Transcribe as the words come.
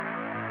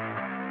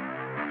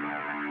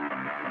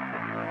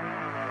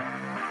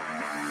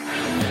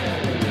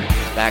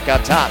Back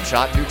up top,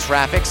 shot through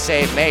traffic,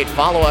 save made,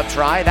 follow-up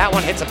try. That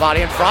one hits a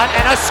body in front,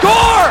 and a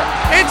score!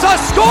 It's a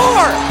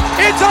score!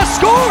 It's a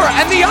score!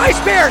 And the Ice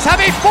Bears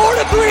have a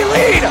 4-3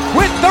 lead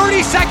with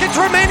 30 seconds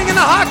remaining in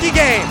the hockey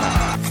game.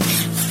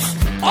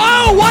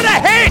 Oh, what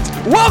a hit!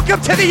 Welcome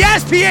to the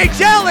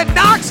SPHL in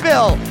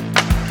Knoxville.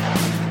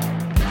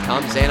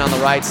 Comes in on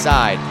the right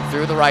side,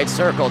 through the right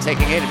circle,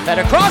 taking it and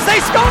fed across. They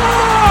score!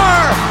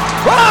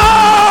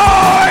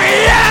 Oh,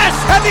 yes!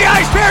 And the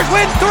Ice Bears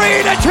win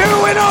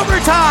 3-2 in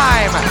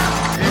overtime.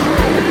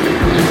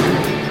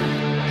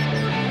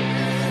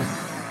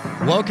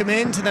 Welcome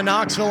into the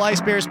Knoxville Ice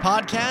Bears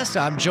podcast.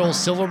 I'm Joel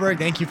Silverberg.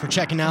 Thank you for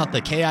checking out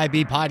the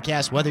KIB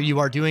podcast, whether you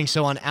are doing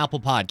so on Apple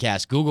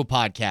Podcasts, Google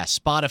Podcasts,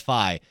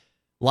 Spotify.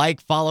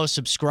 Like, follow,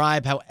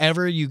 subscribe,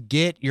 however you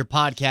get your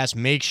podcast.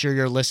 Make sure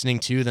you're listening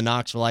to the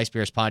Knoxville Ice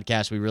Bears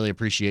podcast. We really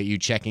appreciate you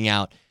checking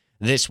out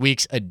this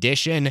week's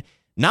edition.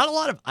 Not a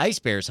lot of Ice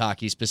Bears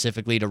hockey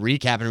specifically to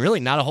recap, and really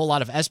not a whole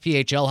lot of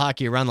SPHL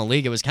hockey around the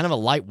league. It was kind of a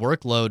light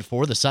workload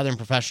for the Southern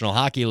Professional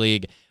Hockey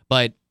League,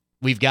 but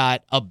we've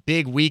got a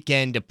big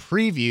weekend to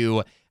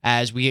preview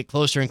as we get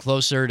closer and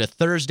closer to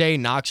Thursday,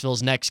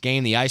 Knoxville's next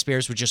game. The Ice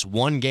Bears with just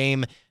one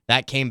game.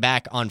 That came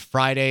back on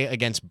Friday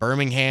against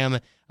Birmingham.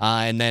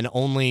 And then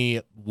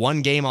only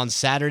one game on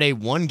Saturday,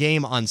 one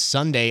game on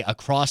Sunday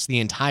across the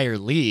entire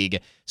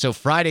league. So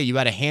Friday, you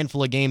had a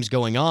handful of games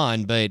going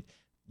on, but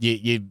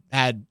you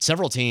had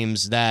several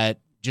teams that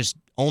just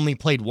only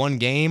played one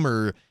game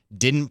or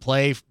didn't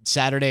play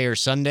Saturday or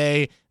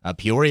Sunday.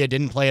 Peoria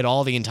didn't play at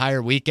all the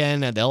entire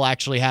weekend. They'll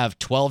actually have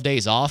 12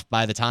 days off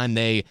by the time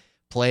they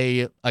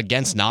play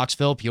against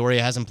Knoxville.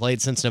 Peoria hasn't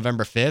played since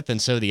November 5th,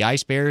 and so the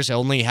Ice Bears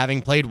only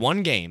having played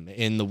one game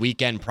in the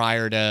weekend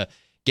prior to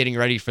getting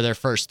ready for their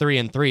first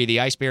 3-3. The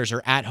Ice Bears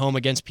are at home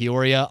against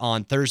Peoria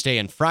on Thursday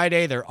and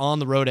Friday. They're on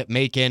the road at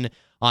Macon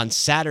on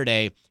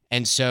Saturday.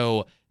 And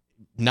so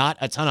not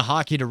a ton of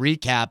hockey to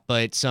recap,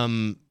 but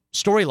some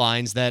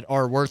storylines that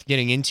are worth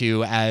getting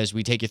into as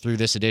we take you through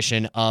this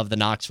edition of the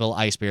Knoxville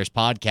Ice Bears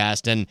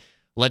podcast. And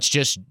let's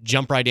just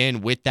jump right in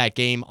with that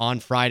game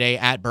on Friday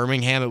at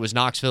Birmingham. It was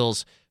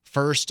Knoxville's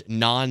first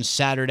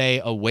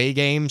non-Saturday away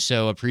game,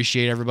 so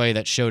appreciate everybody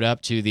that showed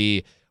up to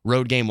the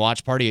road game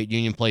watch party at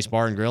Union Place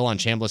Bar and Grill on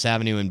Chambliss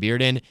Avenue in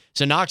Bearden.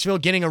 So Knoxville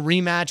getting a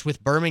rematch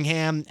with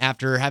Birmingham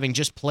after having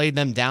just played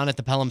them down at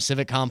the Pelham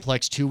Civic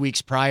Complex 2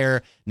 weeks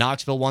prior.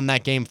 Knoxville won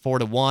that game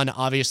 4-1.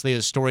 Obviously,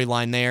 the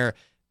storyline there,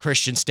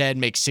 Christian Stead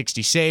makes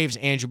 60 saves,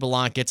 Andrew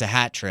Ballant gets a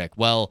hat trick.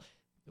 Well,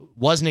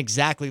 wasn't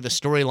exactly the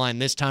storyline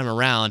this time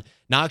around.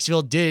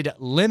 Knoxville did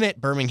limit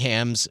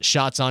Birmingham's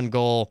shots on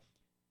goal,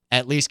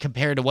 at least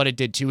compared to what it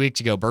did 2 weeks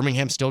ago.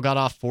 Birmingham still got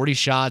off 40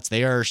 shots.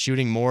 They are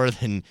shooting more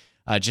than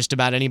just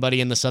about anybody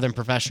in the Southern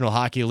Professional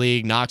Hockey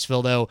League.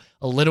 Knoxville, though,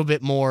 a little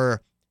bit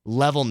more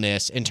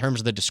levelness in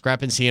terms of the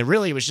discrepancy, and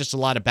really it was just a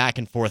lot of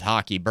back-and-forth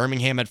hockey.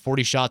 Birmingham had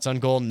 40 shots on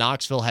goal.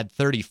 Knoxville had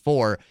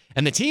 34,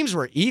 and the teams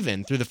were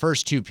even through the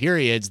first two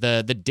periods.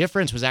 The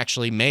difference was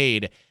actually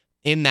made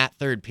in that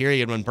third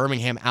period when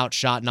Birmingham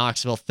outshot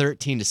Knoxville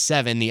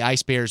 13-7. The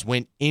Ice Bears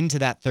went into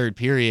that third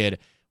period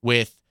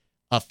with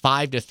a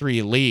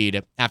 5-3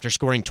 lead after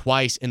scoring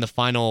twice in the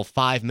final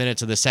 5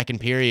 minutes of the second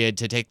period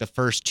to take the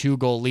first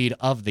 2-goal lead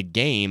of the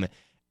game.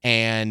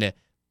 And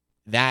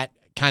that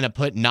kind of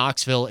put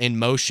Knoxville in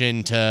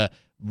motion to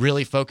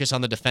really focus on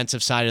the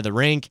defensive side of the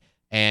rink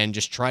and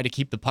just try to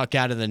keep the puck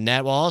out of the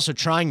net while also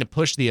trying to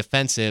push the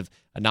offensive.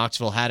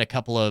 Knoxville had a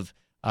couple of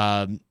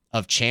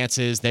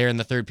chances there in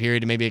the third period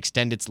to maybe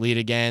extend its lead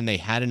again. They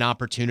had an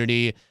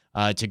opportunity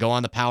to go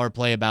on the power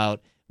play about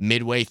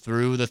midway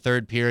through the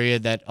third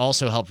period that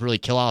also helped really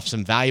kill off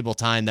some valuable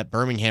time that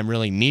Birmingham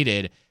really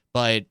needed.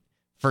 But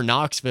for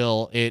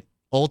Knoxville, it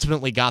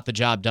ultimately got the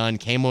job done,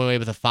 came away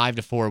with a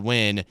 5-4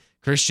 win.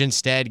 Christian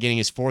Stead getting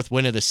his fourth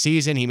win of the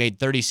season. He made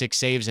 36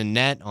 saves in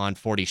net on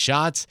 40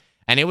 shots,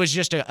 and it was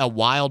just a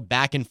wild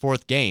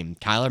back-and-forth game.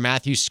 Kyler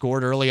Matthews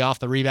scored early off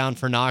the rebound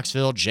for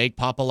Knoxville. Jake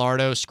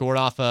Papalardo scored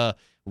off a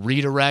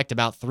redirect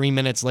about 3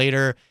 minutes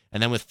later,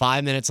 and then with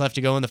 5 minutes left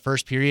to go in the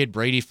first period,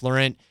 Brady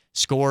Florent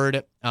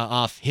scored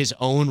off his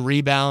own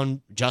rebound.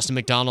 Justin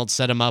McDonald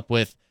set him up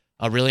with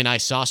a really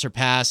nice saucer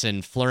pass,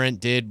 and Florent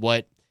did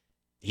what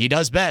he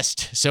does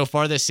best so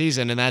far this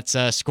season, and that's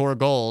score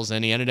goals,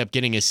 and he ended up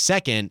getting his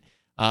second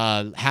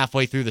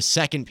halfway through the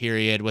second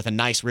period with a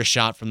nice wrist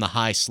shot from the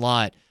high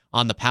slot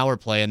on the power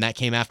play, and that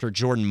came after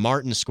Jordan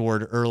Martin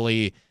scored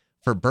early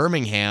for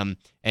Birmingham.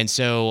 And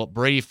so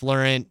Brady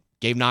Florent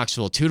gave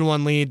Knoxville a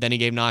 2-1 lead, then he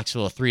gave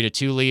Knoxville a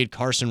 3-2 lead.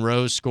 Carson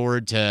Rose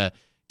scored to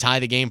tie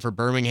the game for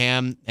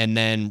Birmingham, and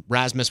then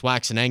Rasmus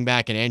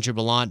Waxen-Engback and Andrew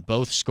Ballant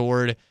both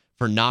scored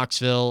for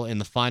Knoxville in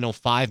the final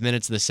 5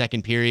 minutes of the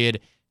second period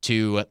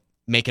to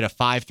make it a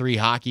 5-3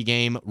 hockey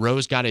game.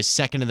 Rose got his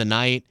second of the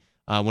night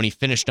when he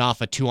finished off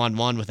a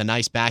 2-on-1 with a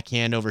nice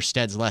backhand over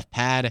Stead's left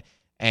pad,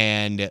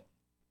 and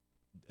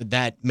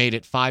that made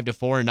it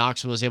 5-4, and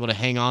Knoxville was able to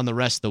hang on the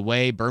rest of the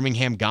way.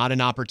 Birmingham got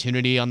an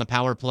opportunity on the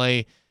power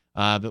play,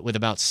 but with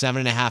about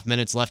 7.5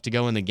 minutes left to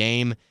go in the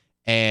game,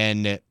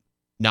 and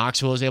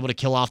Knoxville was able to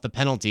kill off the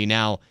penalty.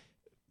 Now,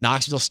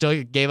 Knoxville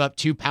still gave up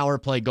 2 power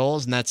play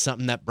goals, and that's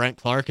something that Brent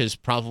Clark is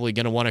probably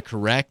going to want to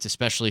correct,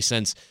 especially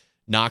since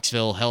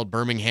Knoxville held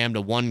Birmingham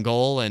to 1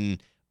 goal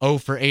and 0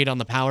 for 8 on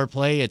the power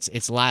play.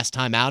 It's last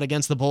time out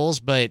against the Bulls,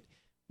 but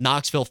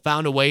Knoxville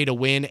found a way to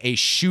win a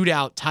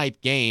shootout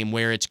type game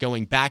where it's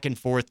going back and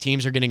forth.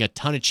 Teams are getting a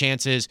ton of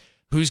chances.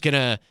 Who's going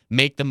to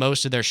make the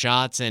most of their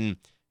shots? And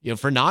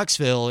for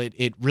Knoxville,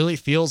 it really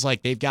feels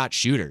like they've got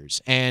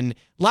shooters. And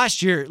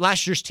last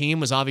year's team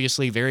was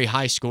obviously very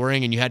high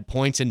scoring, and you had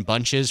points in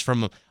bunches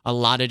from a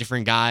lot of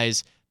different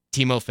guys.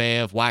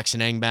 Timofeyev,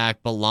 Waxman Engback,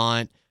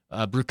 Ballant,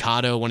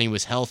 Brucato when he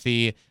was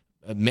healthy.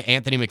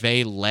 Anthony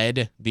McVeigh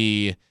led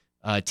the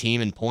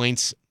team in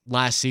points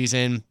last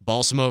season.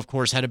 Balsamo, of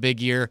course, had a big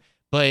year.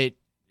 But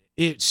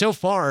so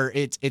far,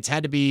 it's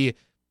had to be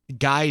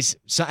guys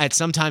at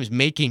sometimes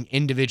making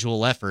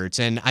individual efforts.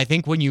 And I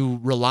think when you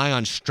rely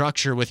on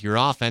structure with your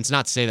offense,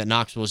 not to say that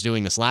Knoxville was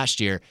doing this last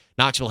year,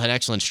 Knoxville had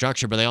excellent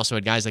structure, but they also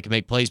had guys that could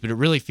make plays. But it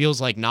really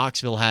feels like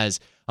Knoxville has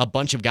a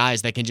bunch of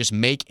guys that can just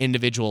make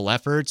individual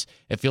efforts.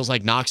 It feels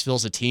like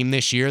Knoxville's a team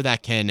this year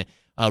that can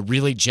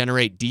really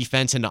generate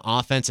defense into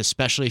offense,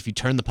 especially if you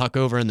turn the puck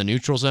over in the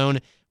neutral zone,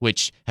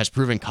 which has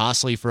proven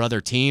costly for other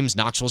teams.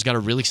 Knoxville's got a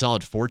really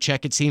solid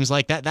forecheck, it seems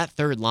like. That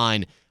third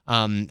line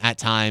at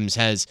times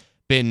has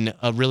been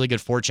a really good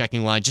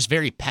forechecking line, just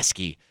very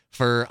pesky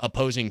for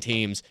opposing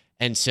teams.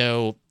 And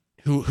so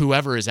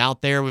whoever is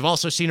out there, we've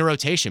also seen a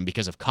rotation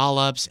because of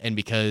call-ups and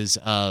because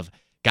of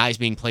guys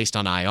being placed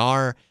on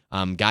IR,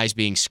 guys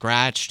being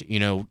scratched.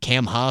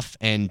 Cam Huff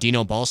and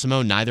Dino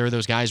Balsamo, neither of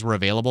those guys were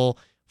available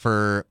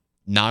for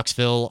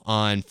Knoxville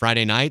on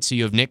Friday night. So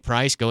you have Nick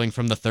Price going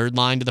from the third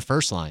line to the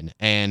first line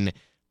and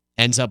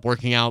ends up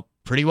working out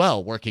pretty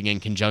well, working in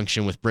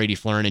conjunction with Brady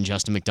Fleuren and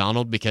Justin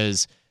McDonald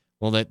because,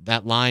 well,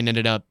 that line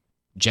ended up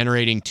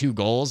generating 2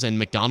 goals, and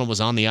McDonald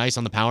was on the ice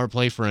on the power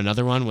play for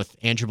another one with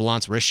Andrew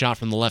Ballant's wrist shot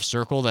from the left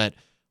circle that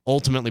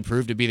ultimately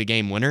proved to be the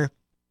game winner.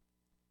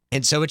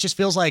 And so it just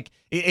feels like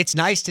it's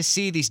nice to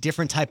see these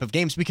different type of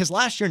games because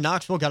last year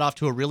Knoxville got off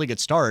to a really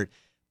good start,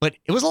 but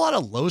it was a lot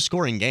of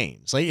low-scoring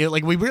games.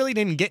 Like we really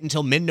didn't get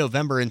until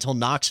mid-November until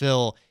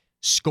Knoxville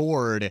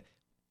scored,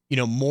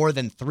 more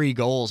than 3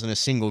 goals in a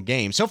single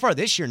game. So far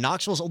this year,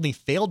 Knoxville's only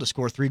failed to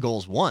score 3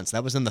 goals once.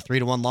 That was in the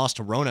 3-1 loss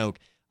to Roanoke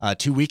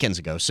 2 weekends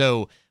ago.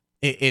 So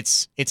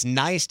it's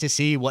nice to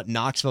see what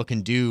Knoxville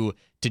can do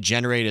to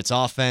generate its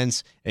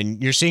offense, and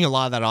you're seeing a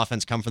lot of that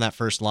offense come from that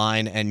first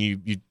line, and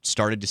you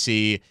started to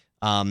see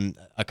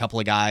a couple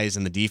of guys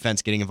in the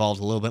defense getting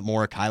involved a little bit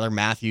more. Kyler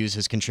Matthews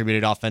has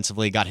contributed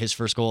offensively, got his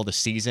first goal of the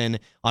season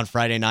on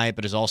Friday night,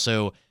 but has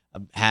also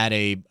had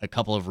a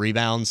couple of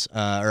rebounds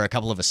or a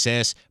couple of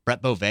assists.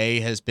 Brett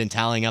Beauvais has been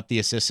tallying up the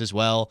assists as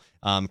well.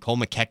 Cole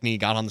McKechnie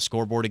got on the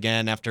scoreboard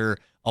again after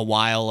a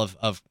while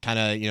of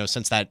kind of,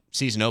 since that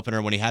season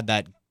opener when he had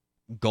that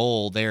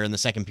goal there in the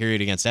second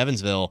period against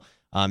Evansville.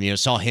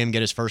 Saw him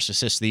get his first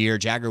assist of the year.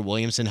 Jagger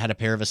Williamson had a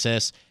pair of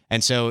assists.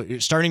 And so you're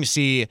starting to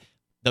see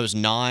those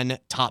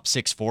non-top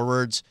 6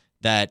 forwards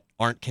that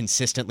aren't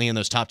consistently in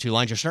those top 2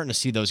 lines. You're starting to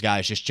see those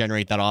guys just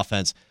generate that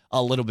offense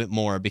a little bit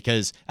more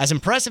because as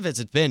impressive as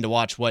it's been to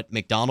watch what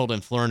McDonald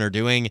and Fleuren are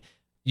doing,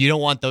 you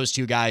don't want those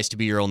 2 guys to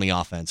be your only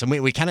offense. And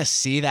we kind of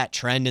see that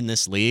trend in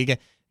this league.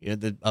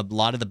 A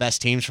lot of the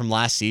best teams from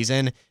last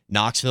season,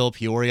 Knoxville,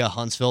 Peoria,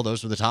 Huntsville,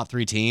 those were the top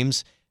 3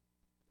 teams.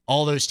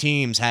 All those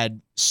teams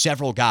had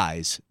several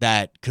guys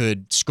that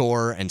could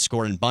score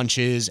in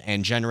bunches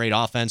and generate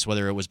offense,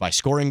 whether it was by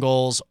scoring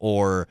goals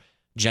or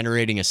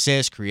generating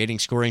assists, creating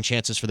scoring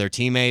chances for their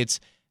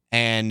teammates.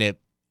 And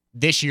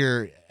this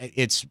year,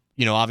 it's,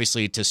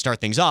 obviously to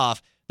start things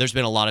off, there's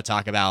been a lot of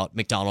talk about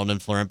McDonald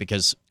and Fleuren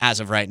because as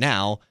of right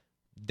now,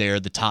 they're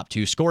the top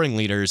 2 scoring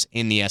leaders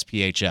in the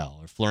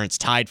SPHL. Fleuren's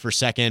tied for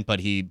second, but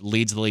he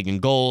leads the league in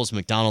goals.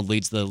 McDonald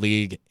leads the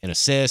league in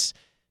assists.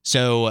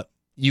 So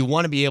you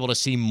want to be able to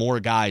see more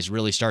guys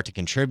really start to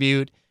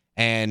contribute,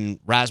 and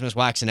Rasmus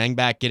Waxman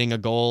Engback getting a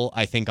goal,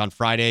 I think, on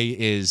Friday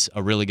is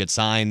a really good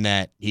sign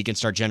that he can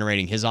start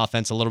generating his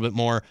offense a little bit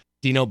more.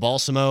 Dino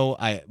Balsamo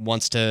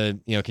wants to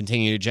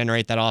continue to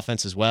generate that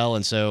offense as well,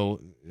 and so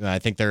I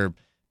think they're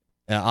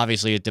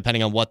obviously,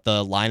 depending on what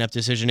the lineup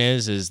decision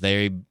is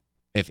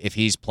if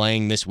he's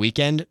playing this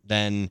weekend,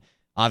 then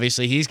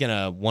obviously he's going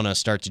to want to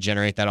start to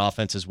generate that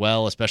offense as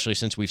well, especially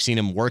since we've seen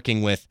him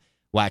working with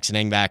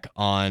Waxman Engback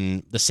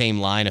on the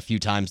same line a few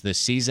times this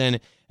season.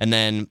 And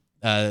then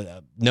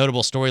a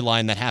notable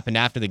storyline that happened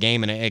after the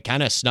game, and it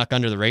kind of snuck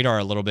under the radar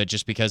a little bit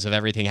just because of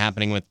everything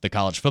happening with the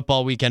college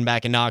football weekend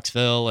back in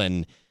Knoxville.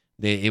 And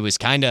it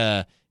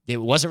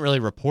wasn't really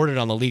reported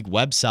on the league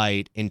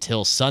website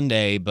until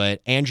Sunday,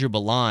 but Andrew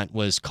Ballant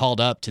was called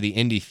up to the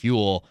Indy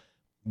Fuel,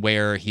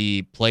 where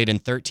he played in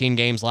 13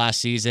 games last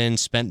season,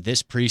 spent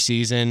this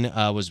preseason,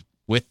 was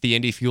with the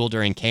Indy Fuel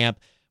during camp,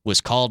 was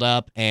called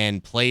up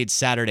and played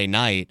Saturday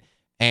night.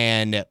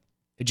 And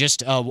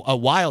just a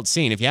wild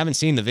scene. If you haven't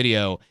seen the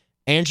video,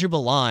 Andrew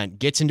Ballant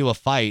gets into a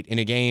fight in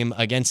a game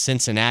against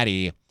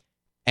Cincinnati,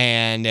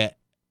 and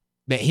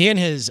he and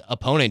his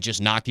opponent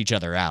just knocked each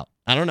other out.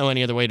 I don't know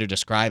any other way to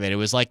describe it. It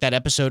was like that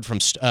episode from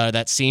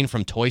that scene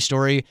from Toy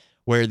Story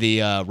where the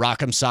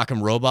Rock'em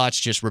Sock'em robots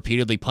just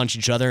repeatedly punch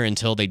each other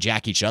until they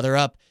jack each other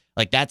up.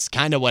 Like, that's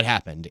kind of what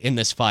happened in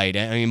this fight.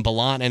 I mean,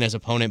 Bellant and his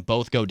opponent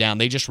both go down.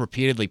 They just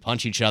repeatedly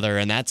punch each other,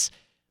 and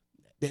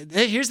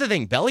here's the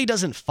thing. Belly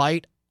doesn't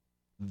fight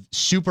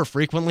super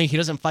frequently. He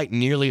doesn't fight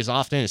nearly as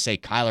often as, say,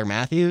 Kyler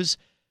Matthews.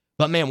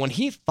 But, man, when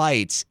he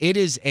fights, it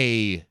is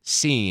a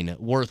scene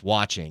worth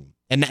watching.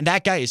 And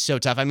that guy is so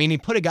tough. I mean, he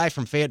put a guy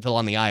from Fayetteville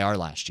on the IR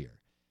last year.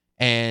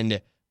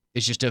 And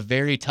it's just a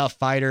very tough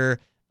fighter.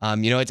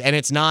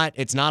 It's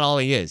not all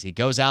he is. He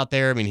goes out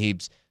there. I mean,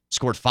 he's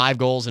scored 5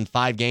 goals in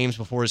 5 games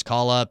before his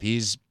call-up.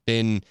 He's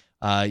been,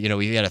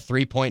 he had a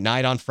 3-point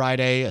night on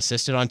Friday,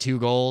 assisted on 2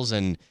 goals,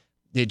 and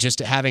just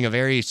having a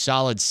very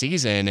solid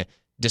season,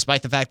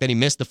 despite the fact that he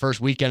missed the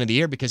first weekend of the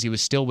year because he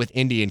was still with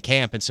Indy in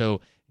camp. And so,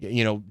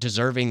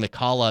 deserving the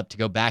call-up to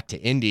go back to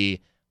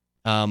Indy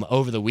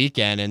over the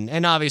weekend.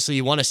 And obviously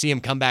you want to see him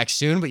come back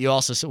soon, but you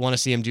also want to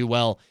see him do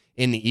well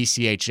in the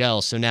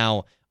ECHL. So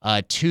now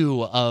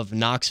 2 of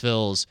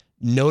Knoxville's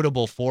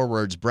notable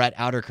forwards, Brett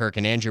Outerkirk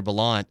and Andrew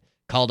Bellant,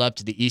 called up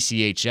to the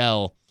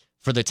ECHL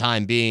for the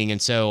time being. And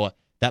so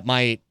that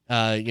might,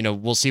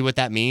 we'll see what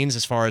that means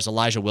as far as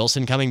Elijah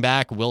Wilson coming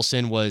back.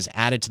 Wilson was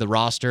added to the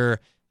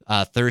roster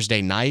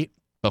Thursday night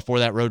before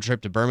that road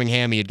trip to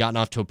Birmingham. He had gotten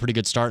off to a pretty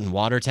good start in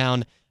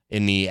Watertown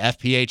in the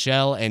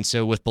FPHL. And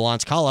so with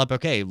Ballant's call-up,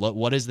 okay,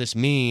 what does this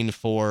mean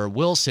for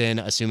Wilson,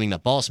 assuming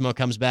that Balsamo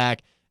comes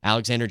back?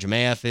 Alexander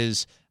Jemaev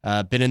has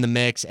been in the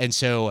mix. And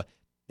so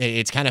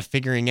it's kind of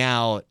figuring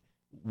out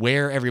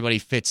where everybody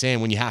fits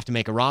in when you have to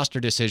make a roster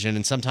decision.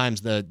 And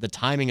sometimes the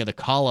timing of the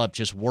call-up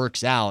just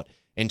works out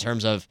in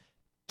terms of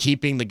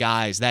keeping the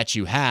guys that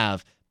you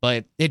have.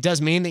 But it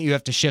does mean that you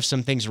have to shift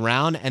some things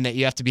around and that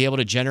you have to be able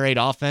to generate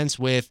offense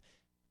with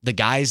the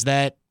guys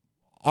that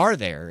are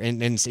there.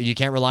 And so you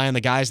can't rely on the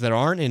guys that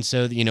aren't. And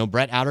so,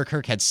 Brett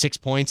Outerkirk had 6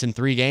 points in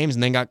 3 games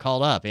and then got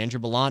called up. Andrew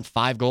Bellant,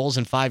 5 goals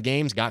in 5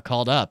 games, got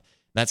called up.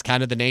 That's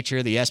kind of the nature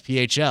of the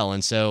SPHL.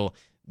 And so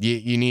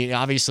you need,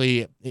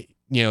 obviously,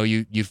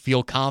 you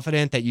feel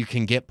confident that you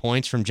can get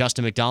points from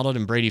Justin McDonald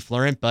and Brady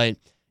Florent, but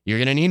you're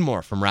going to need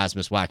more from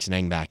Rasmus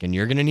Waxen-Engback, and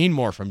you're going to need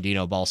more from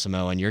Dino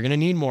Balsamo, and you're going to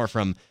need more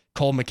from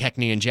Cole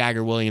McKechnie and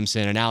Jagger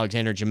Williamson and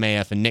Alexander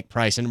Jemaev and Nick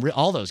Price and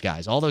all those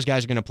guys. All those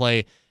guys are going to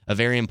play a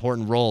very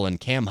important role, and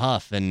Cam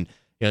Huff and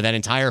that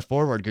entire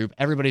forward group.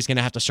 Everybody's going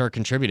to have to start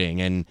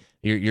contributing, and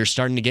you're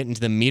starting to get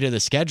into the meat of the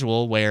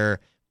schedule where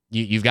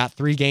you've got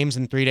 3 games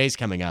in 3 days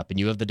coming up, and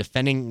you have the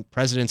defending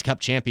President's Cup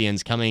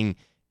champions coming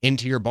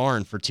into your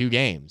barn for 2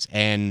 games.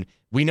 And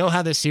we know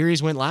how this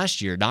series went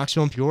last year.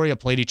 Knoxville and Peoria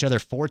played each other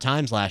 4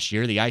 times last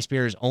year. The Ice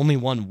Bears only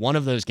won 1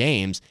 of those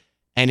games.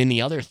 And in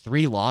the other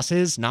 3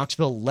 losses,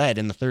 Knoxville led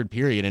in the 3rd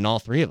period in all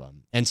 3 of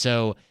them. And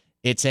so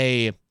it's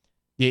a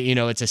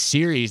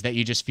series that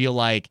you just feel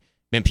like,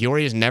 man,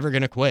 Peoria is never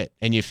going to quit.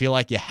 And you feel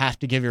like you have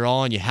to give your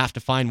all and you have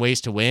to find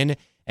ways to win.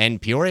 And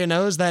Peoria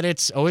knows that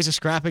it's always a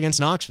scrap against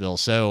Knoxville.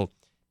 So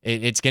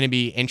it's going to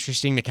be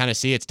interesting to kind of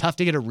see. It's tough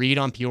to get a read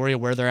on Peoria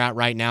where they're at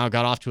right now.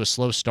 Got off to a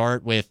slow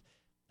start with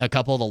a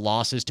couple of the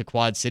losses to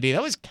Quad City.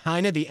 That was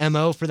kind of the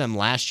MO for them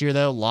last year,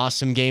 though. Lost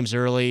some games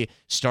early,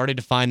 started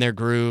to find their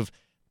groove,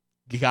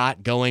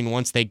 got going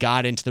once they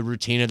got into the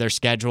routine of their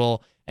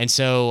schedule. And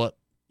so,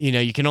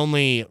 you can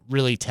only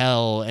really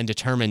tell and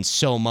determine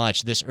so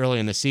much this early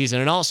in the season.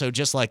 And also,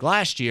 just like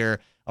last year,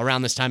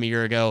 around this time a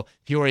year ago,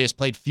 Peoria has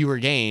played fewer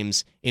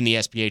games in the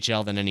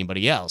SPHL than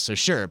anybody else. So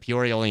sure,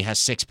 Peoria only has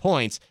 6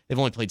 points. They've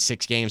only played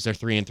 6 games. They're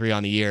 3-3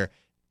 on the year.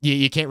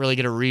 You can't really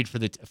get a read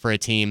for a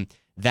team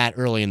that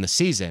early in the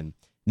season.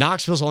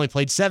 Knoxville's only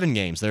played 7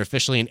 games. They're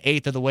officially an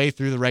 1/8 of the way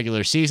through the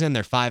regular season.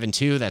 They're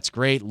 5-2. That's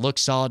great.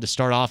 Looks solid to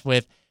start off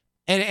with.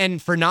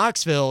 And for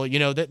Knoxville,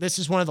 this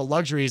is one of the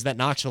luxuries that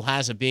Knoxville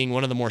has of being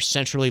one of the more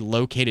centrally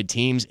located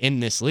teams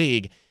in this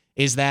league,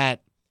 is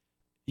that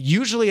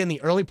usually in the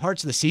early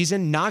parts of the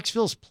season,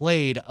 Knoxville's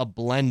played a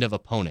blend of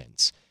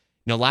opponents.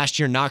 Last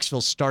year,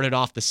 Knoxville started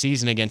off the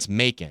season against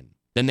Macon.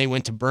 Then they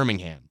went to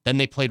Birmingham. Then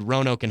they played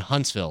Roanoke and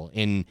Huntsville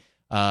in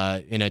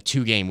a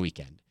 2-game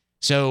weekend.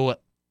 So,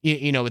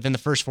 within the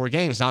first 4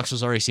 games,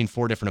 Knoxville's already seen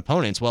 4 different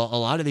opponents. Well, a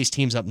lot of these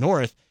teams up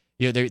north,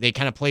 they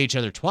kind of play each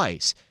other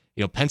twice.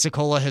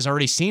 Pensacola has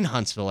already seen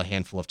Huntsville a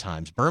handful of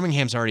times.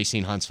 Birmingham's already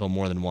seen Huntsville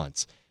more than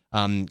once.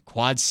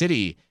 Quad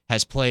City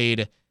has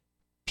played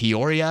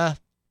Peoria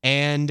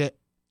and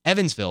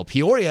Evansville.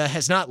 Peoria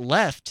has not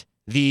left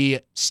the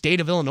state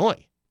of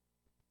Illinois.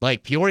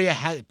 Like, Peoria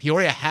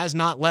has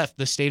not left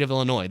the state of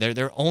Illinois.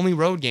 Their only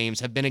road games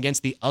have been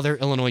against the other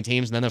Illinois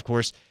teams, and then, of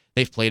course,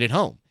 they've played at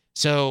home.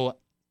 So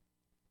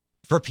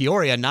for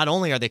Peoria, not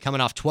only are they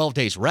coming off 12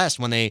 days rest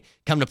when they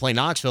come to play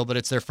Knoxville, but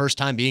it's their first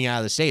time being out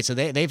of the state. So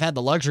they've had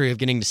the luxury of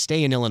getting to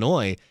stay in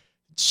Illinois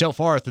so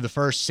far through the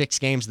first 6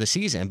 games of the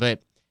season.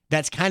 But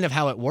that's kind of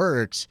how it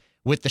works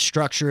with the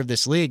structure of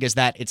this league, is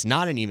that it's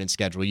not an even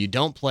schedule. You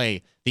don't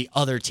play the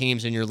other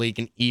teams in your league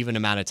an even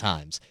amount of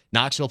times.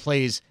 Knoxville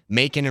plays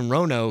Macon and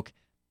Roanoke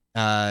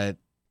 9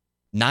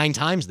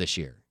 times this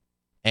year.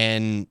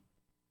 And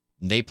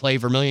they play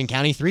Vermilion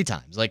County 3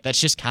 times. Like,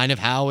 that's just kind of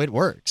how it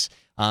works.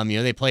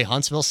 They play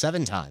Huntsville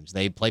 7 times.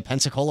 They play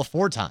Pensacola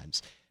 4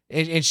 times.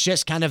 It's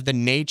just kind of the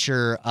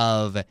nature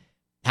of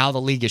how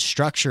the league is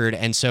structured.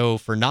 And so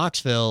for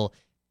Knoxville,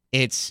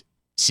 it's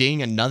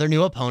seeing another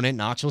new opponent.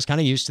 Knoxville's kind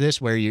of used to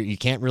this, where you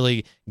can't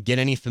really get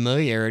any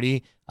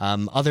familiarity.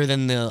 Other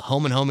than the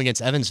home and home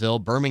against Evansville,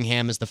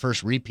 Birmingham is the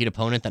first repeat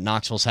opponent that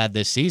Knoxville's had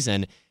this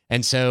season.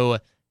 And so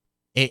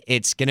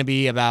it's going to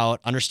be about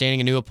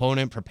understanding a new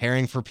opponent,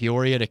 preparing for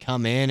Peoria to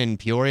come in. And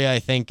Peoria, I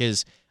think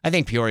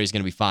Peoria is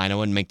going to be fine. I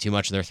wouldn't make too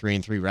much of their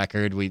 3-3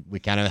 record. We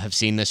kind of have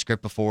seen this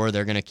script before.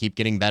 They're going to keep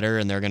getting better,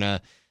 and they're going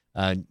to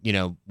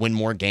win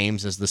more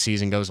games as the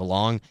season goes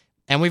along.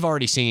 And we've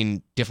already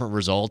seen different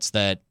results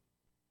that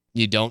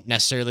you don't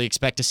necessarily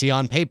expect to see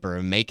on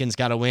paper. Macon's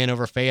got a win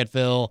over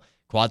Fayetteville.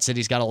 Quad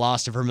City's got a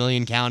loss to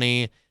Vermilion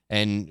County.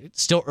 And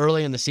it's still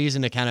early in the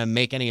season to kind of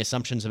make any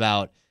assumptions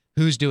about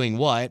who's doing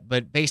what.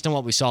 But based on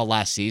what we saw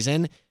last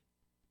season,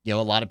 a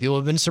lot of people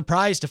have been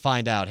surprised to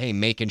find out, hey,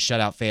 Macon shut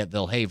out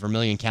Fayetteville. Hey,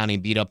 Vermilion County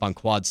beat up on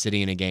Quad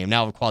City in a game.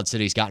 Now, Quad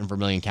City's gotten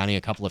Vermilion County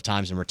a couple of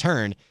times in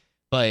return,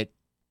 but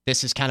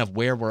this is kind of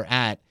where we're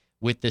at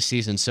with this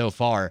season so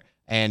far.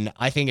 And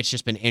I think it's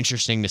just been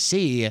interesting to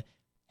see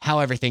how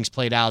everything's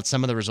played out,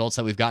 some of the results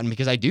that we've gotten,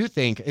 because I do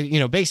think,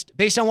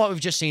 based on what we've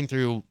just seen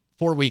through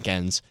 4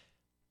 weekends,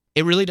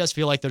 it really does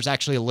feel like there's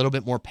actually a little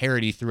bit more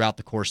parity throughout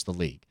the course of the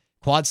league.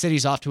 Quad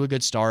City's off to a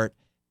good start.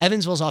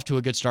 Evansville's off to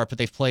a good start, but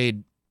they've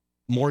played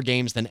more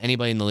games than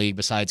anybody in the league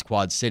besides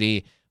Quad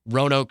City.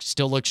 Roanoke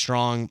still looks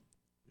strong.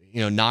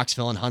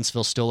 Knoxville and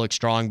Huntsville still look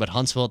strong, but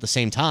Huntsville at the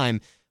same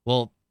time,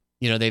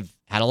 they've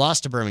had a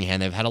loss to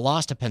Birmingham. They've had a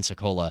loss to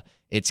Pensacola.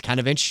 It's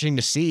kind of interesting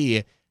to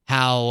see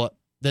how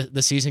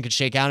the season could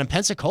shake out. And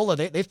Pensacola,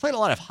 they've played a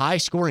lot of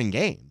high-scoring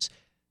games.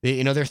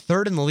 They're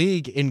third in the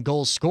league in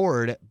goals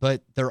scored,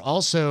 but they've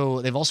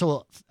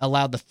also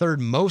allowed the third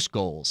most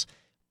goals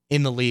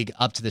in the league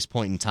up to this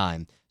point in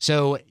time.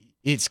 So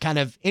it's kind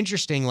of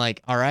interesting,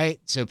 like, all right,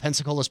 so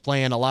Pensacola's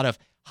playing a lot of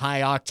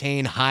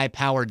high-octane,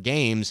 high-powered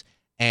games,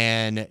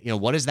 and,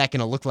 what is that going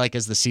to look like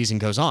as the season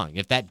goes on?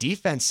 If that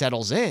defense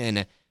settles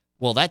in,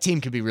 well, that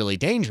team could be really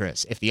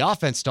dangerous. If the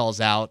offense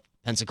stalls out,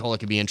 Pensacola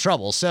could be in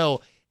trouble.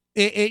 So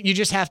you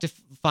just have to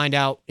find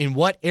out in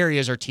what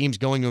areas are teams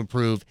going to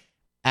improve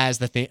as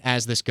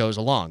this goes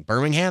along.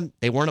 Birmingham,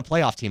 they weren't a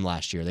playoff team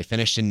last year. They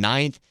finished in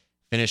 9th,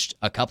 finished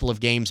a couple of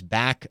games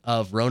back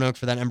of Roanoke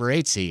for that number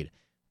 8 seed.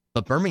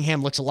 But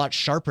Birmingham looks a lot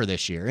sharper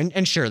this year.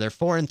 And sure, they're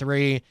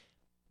 4-3.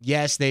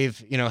 Yes, they've,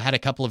 had a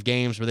couple of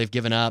games where they've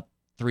given up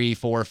 3,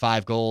 4,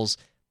 5 goals,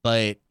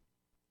 but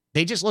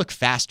they just look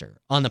faster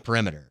on the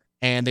perimeter.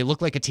 And they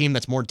look like a team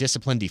that's more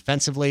disciplined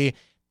defensively.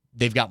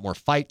 They've got more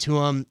fight to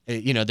them.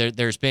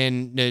 There's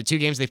been 2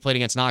 games they've played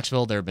against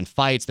Knoxville. There have been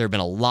fights. There have been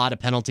a lot of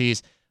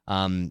penalties.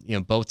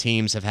 Both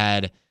teams have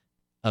had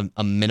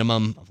a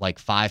minimum of like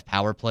 5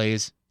 power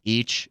plays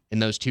each in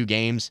those 2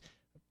 games.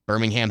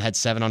 Birmingham had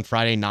 7 on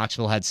Friday.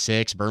 Knoxville had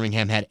 6.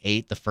 Birmingham had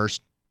 8 the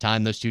first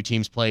time those 2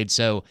 teams played.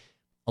 So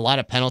a lot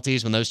of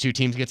penalties when those 2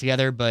 teams get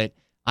together. But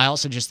I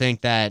also just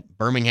think that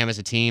Birmingham is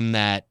a team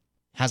that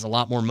has a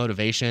lot more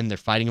motivation. They're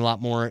fighting a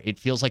lot more. It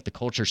feels like the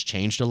culture's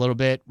changed a little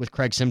bit with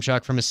Craig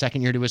Simchuk from his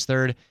second year to his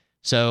third.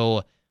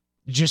 So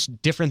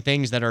just different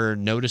things that are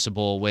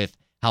noticeable with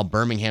how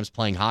Birmingham's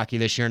playing hockey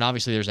this year. And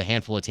obviously there's a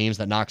handful of teams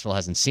that Knoxville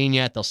hasn't seen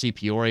yet. They'll see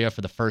Peoria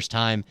for the first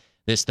time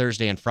this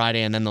Thursday and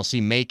Friday, and then they'll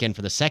see Macon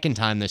for the second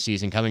time this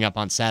season coming up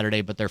on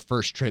Saturday, but their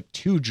first trip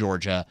to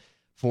Georgia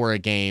for a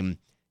game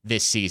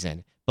this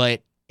season.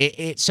 But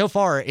so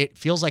far, it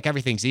feels like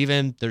everything's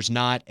even. There's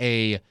not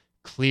a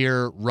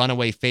clear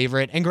runaway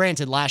favorite. And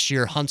granted, last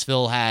year,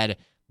 Huntsville had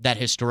that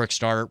historic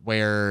start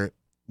where,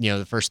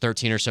 the first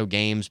 13 or so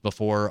games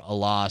before a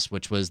loss,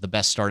 which was the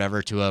best start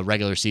ever to a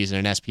regular season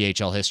in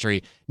SPHL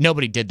history.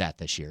 Nobody did that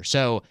this year.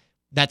 So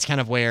that's kind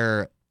of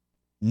where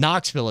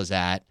Knoxville is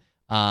at.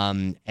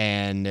 And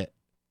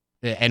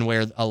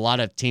where a lot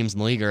of teams in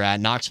the league are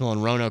at. Knoxville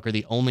and Roanoke are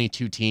the only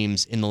 2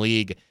 teams in the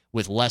league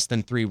with less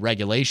than 3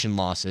 regulation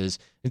losses.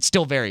 It's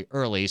still very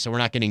early, so we're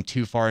not getting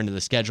too far into the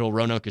schedule.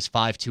 Roanoke is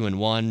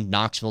 5-2-1.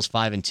 Knoxville's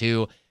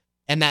 5-2.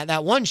 And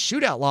that one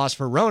shootout loss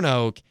for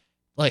Roanoke,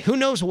 like, who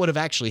knows what would have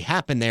actually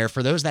happened there.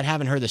 For those that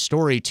haven't heard the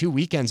story, 2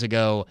 weekends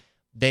ago,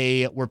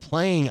 they were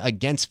playing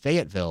against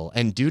Fayetteville,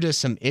 and due to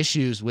some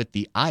issues with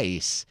the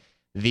ice,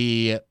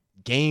 the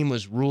game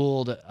was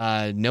ruled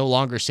no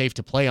longer safe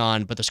to play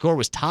on, but the score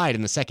was tied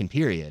in the second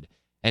period.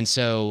 And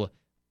so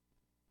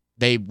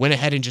they went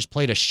ahead and just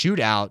played a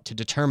shootout to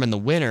determine the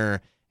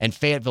winner, and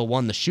Fayetteville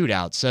won the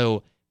shootout.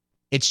 So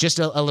it's just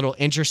a little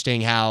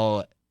interesting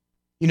how,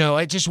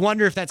 I just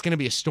wonder if that's going to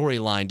be a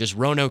storyline. Does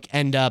Roanoke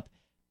end up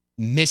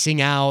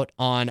missing out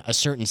on a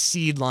certain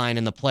seed line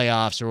in the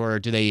playoffs, or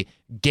do they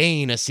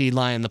gain a seed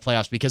line in the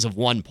playoffs because of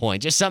 1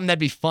 point? Just something that'd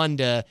be fun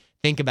to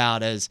think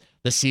about as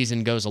the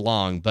season goes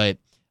along. But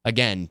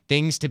again,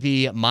 things to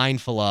be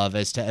mindful of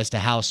as to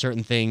how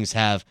certain things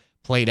have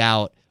played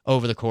out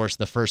over the course of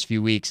the first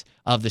few weeks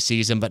of the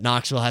season. But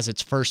Knoxville has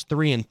its first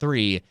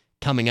 3-3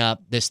 coming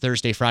up this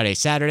Thursday, Friday,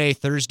 Saturday.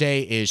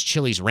 Thursday is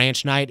Chili's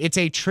Ranch Night. It's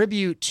a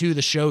tribute to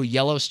the show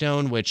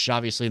Yellowstone, which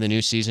obviously the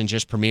new season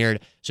just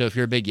premiered. So if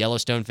you're a big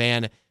Yellowstone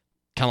fan,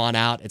 come on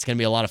out. It's going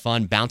to be a lot of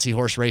fun. Bouncy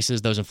horse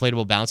races, those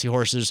inflatable bouncy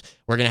horses,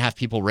 we're going to have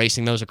people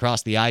racing those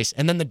across the ice.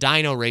 And then the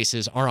dino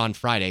races are on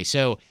Friday.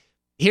 So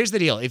here's the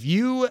deal. If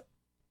you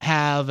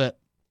have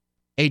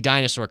a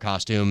dinosaur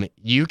costume,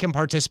 you can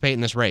participate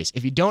in this race.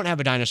 If you don't have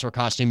a dinosaur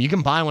costume, you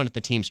can buy one at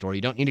the team store.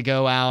 You don't need to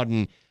go out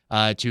and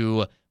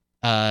to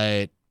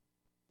a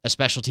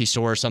specialty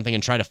store or something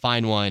and try to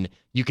find one.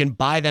 You can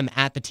buy them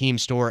at the team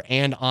store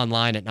and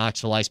online at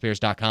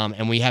KnoxvilleIceBears.com.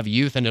 And we have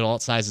youth and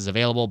adult sizes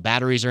available.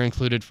 Batteries are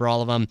included for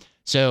all of them.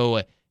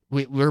 So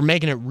we're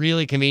making it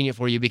really convenient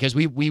for you because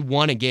we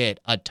want to get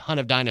a ton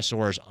of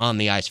dinosaurs on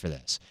the ice for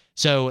this.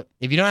 So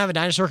if you don't have a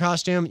dinosaur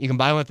costume, you can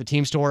buy one at the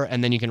team store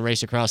and then you can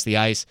race across the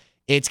ice.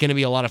 It's going to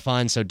be a lot of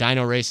fun. So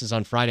dino races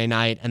on Friday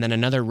night and then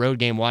another road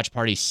game watch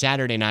party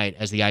Saturday night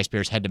as the Ice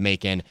Bears head to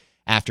Macon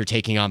after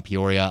taking on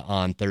Peoria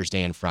on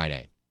Thursday and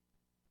Friday.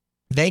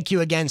 Thank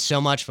you again so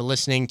much for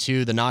listening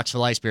to the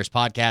Knoxville Ice Bears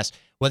podcast.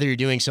 Whether you're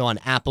doing so on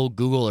Apple,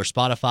 Google, or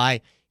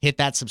Spotify, hit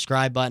that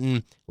subscribe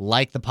button,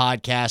 like the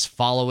podcast,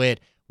 follow it.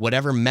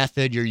 Whatever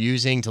method you're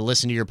using to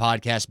listen to your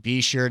podcast,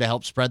 be sure to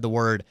help spread the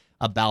word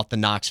about the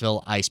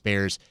Knoxville Ice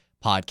Bears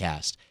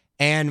podcast.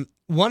 And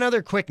one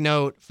other quick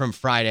note from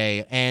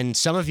Friday, and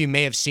some of you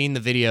may have seen the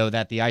video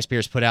that the Ice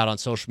Bears put out on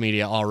social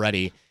media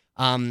already.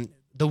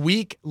 The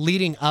week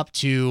leading up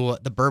to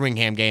the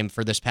Birmingham game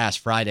for this past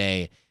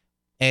Friday,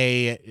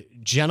 a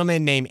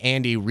gentleman named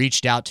Andy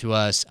reached out to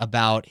us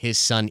about his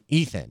son,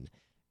 Ethan.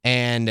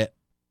 And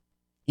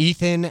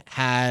Ethan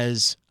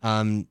has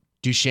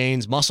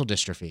Duchenne's muscle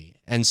dystrophy.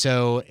 And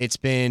so it's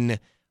been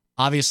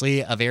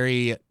obviously a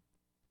very,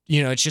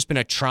 it's just been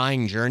a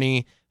trying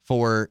journey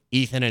for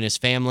Ethan and his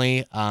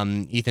family.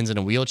 Ethan's in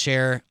a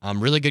wheelchair.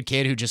 Really good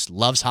kid who just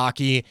loves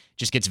hockey,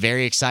 just gets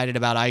very excited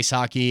about ice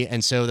hockey.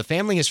 And so the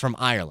family is from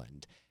Ireland.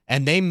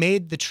 And they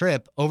made the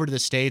trip over to the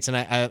States, and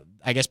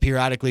I guess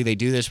periodically they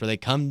do this where they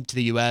come to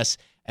the U.S.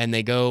 and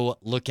they go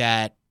look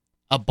at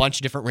a bunch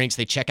of different rinks.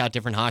 They check out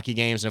different hockey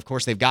games. And, of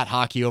course, they've got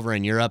hockey over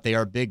in Europe. They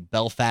are big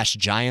Belfast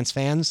Giants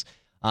fans.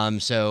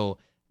 So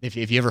if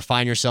you ever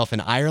find yourself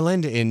in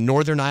Ireland, in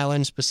Northern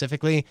Ireland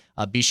specifically,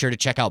 be sure to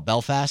check out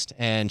Belfast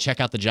and check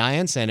out the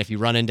Giants. And if you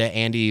run into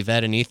Andy,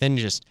 Yvette, and Ethan,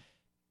 just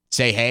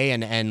say hey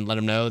and let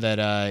them know that,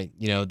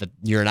 that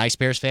you're an Ice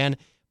Bears fan.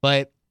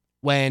 But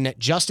when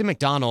Justin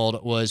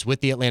McDonald was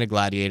with the Atlanta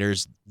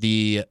Gladiators,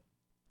 the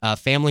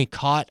family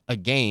caught a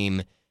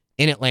game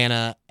in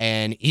Atlanta,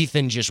 and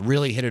Ethan just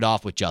really hit it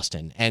off with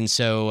Justin. And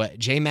so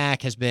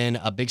J-Mac has been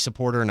a big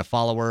supporter and a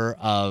follower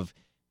of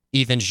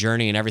Ethan's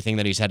journey and everything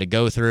that he's had to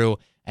go through.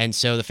 And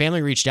so the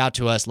family reached out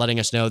to us, letting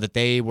us know that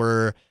they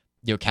were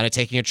kind of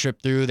taking a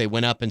trip through. They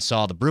went up and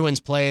saw the Bruins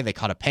play. They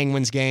caught a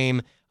Penguins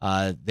game.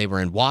 They were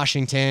in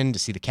Washington to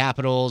see the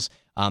Capitals.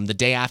 The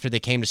day after they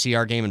came to see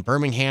our game in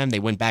Birmingham, they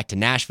went back to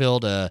Nashville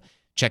to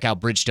check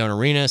out Bridgestone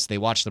Arena. So they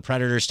watched the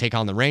Predators take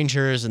on the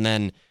Rangers. And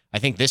then I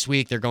think this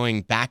week they're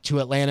going back to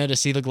Atlanta to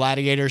see the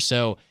Gladiators.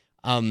 So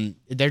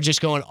they're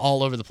just going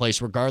all over the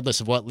place,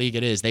 regardless of what league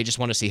it is. They just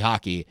want to see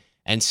hockey.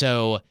 And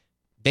so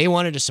they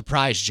wanted to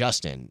surprise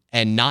Justin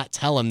and not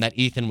tell him that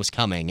Ethan was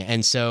coming.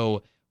 And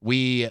so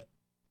we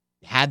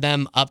had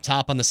them up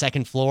top on the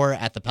second floor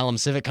at the Pelham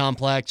Civic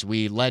Complex.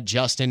 We led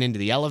Justin into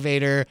the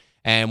elevator.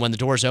 And when the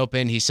doors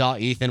opened, he saw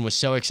Ethan, was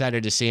so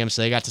excited to see him.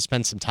 So they got to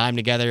spend some time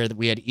together.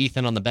 We had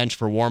Ethan on the bench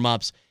for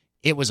warm-ups.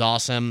 It was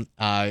awesome.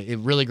 A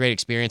really great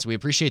experience. We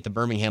appreciate the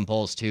Birmingham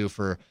Bulls, too,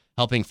 for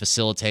helping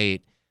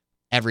facilitate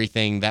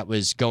everything that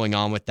was going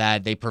on with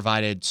that. They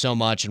provided so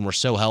much and were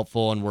so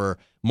helpful, and we're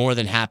more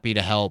than happy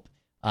to help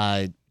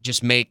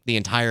just make the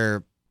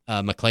entire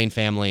McLean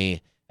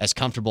family as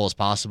comfortable as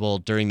possible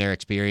during their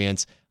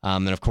experience.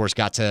 And, of course,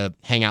 got to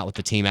hang out with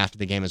the team after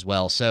the game as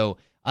well. So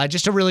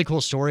just a really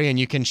cool story, and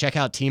you can check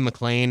out Team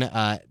McLean,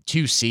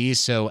 2 C's,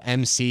 so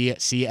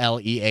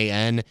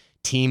MCCLEAN,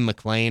 Team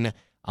McLean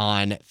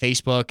on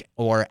Facebook,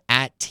 or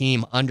at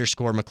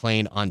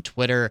 @team_McLean on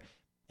Twitter,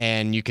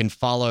 and you can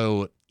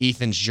follow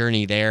Ethan's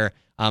journey there.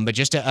 But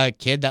just a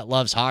kid that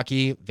loves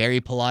hockey, very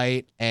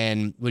polite,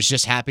 and was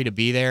just happy to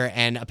be there.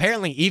 And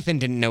apparently Ethan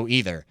didn't know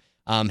either.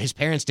 His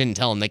parents didn't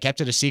tell him. They kept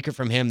it a secret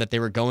from him that they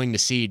were going to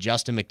see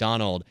Justin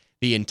McDonald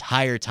the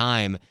entire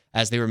time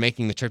as they were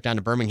making the trip down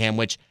to Birmingham,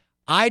 which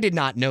I did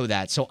not know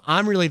that. So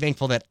I'm really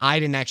thankful that I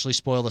didn't actually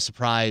spoil the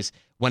surprise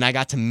when I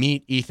got to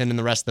meet Ethan and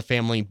the rest of the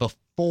family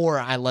before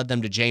I led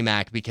them to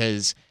J-Mac,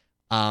 because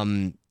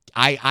I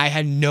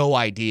had no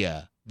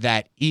idea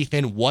that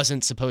Ethan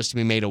wasn't supposed to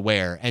be made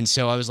aware. And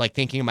so I was like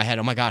thinking in my head,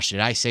 oh my gosh, did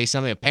I say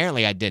something?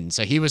 Apparently I didn't.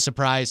 So he was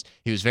surprised.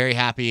 He was very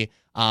happy.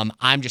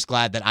 I'm just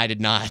glad that I did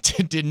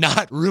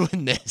not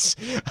ruin this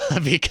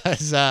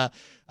because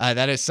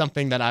that is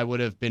something that I would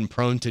have been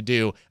prone to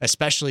do,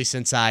 especially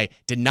since I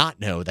did not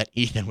know that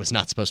Ethan was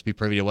not supposed to be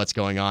privy to what's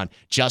going on.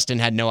 Justin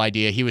had no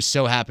idea. He was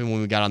so happy when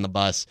we got on the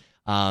bus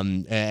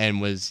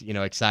and was,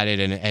 excited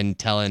and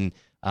telling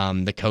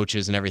the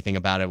coaches and everything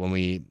about it when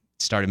we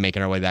started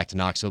making our way back to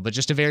Knoxville. But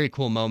just a very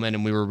cool moment,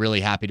 and we were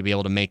really happy to be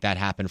able to make that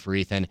happen for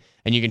Ethan.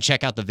 And you can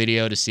check out the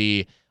video to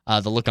see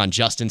the look on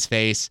Justin's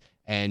face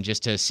and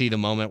just to see the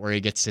moment where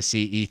he gets to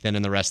see Ethan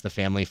and the rest of the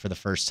family for the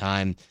first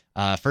time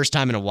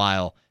in a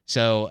while.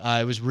 So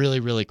it was really,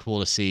 really cool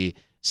to see.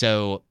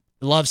 So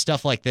love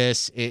stuff like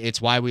this.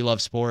 It's why we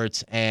love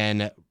sports,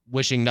 and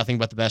wishing nothing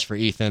but the best for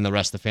Ethan and the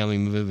rest of the family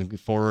moving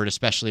forward,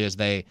 especially as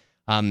they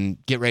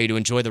get ready to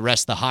enjoy the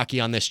rest of the hockey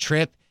on this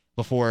trip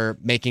before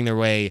making their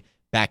way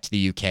back to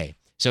the UK.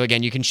 So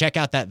again, you can check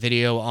out that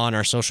video on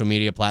our social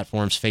media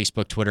platforms,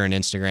 Facebook, Twitter, and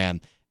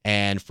Instagram.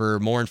 And for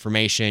more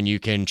information, you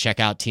can check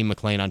out Team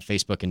McLean on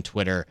Facebook and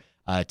Twitter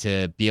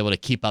to be able to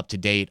keep up to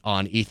date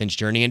on Ethan's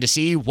journey and to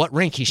see what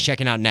rink he's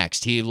checking out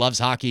next. He loves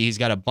hockey. He's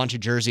got a bunch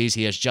of jerseys.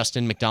 He has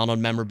Justin McDonald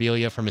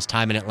memorabilia from his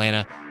time in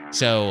Atlanta.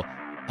 So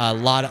a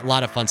lot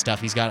of fun stuff.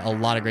 He's got a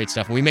lot of great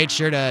stuff. And we made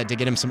sure to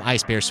get him some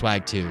Ice Bear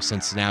swag too,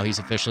 since now he's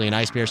officially an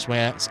Ice Bear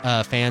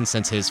fan,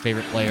 since his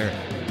favorite player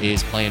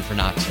is playing for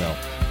Knoxville.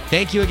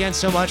 Thank you again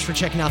so much for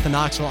checking out the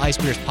Knoxville Ice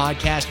Bears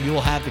podcast. We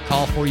will have the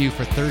call for you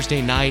for Thursday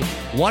night,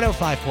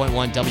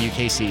 105.1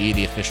 WKCE,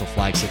 the official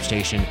flagship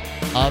station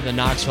of the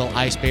Knoxville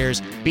Ice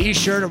Bears. Be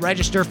sure to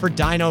register for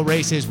Dino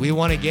Races. We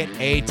want to get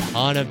a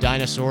ton of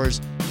dinosaurs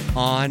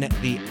on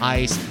the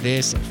ice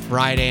this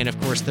Friday. And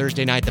of course,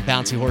 Thursday night, the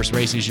Bouncy Horse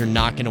Races. You're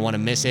not going to want to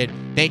miss it.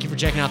 Thank you for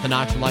checking out the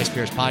Knoxville Ice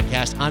Bears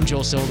podcast. I'm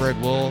Joel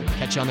Silverberg. We'll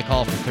catch you on the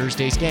call for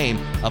Thursday's game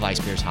of Ice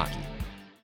Bears hockey.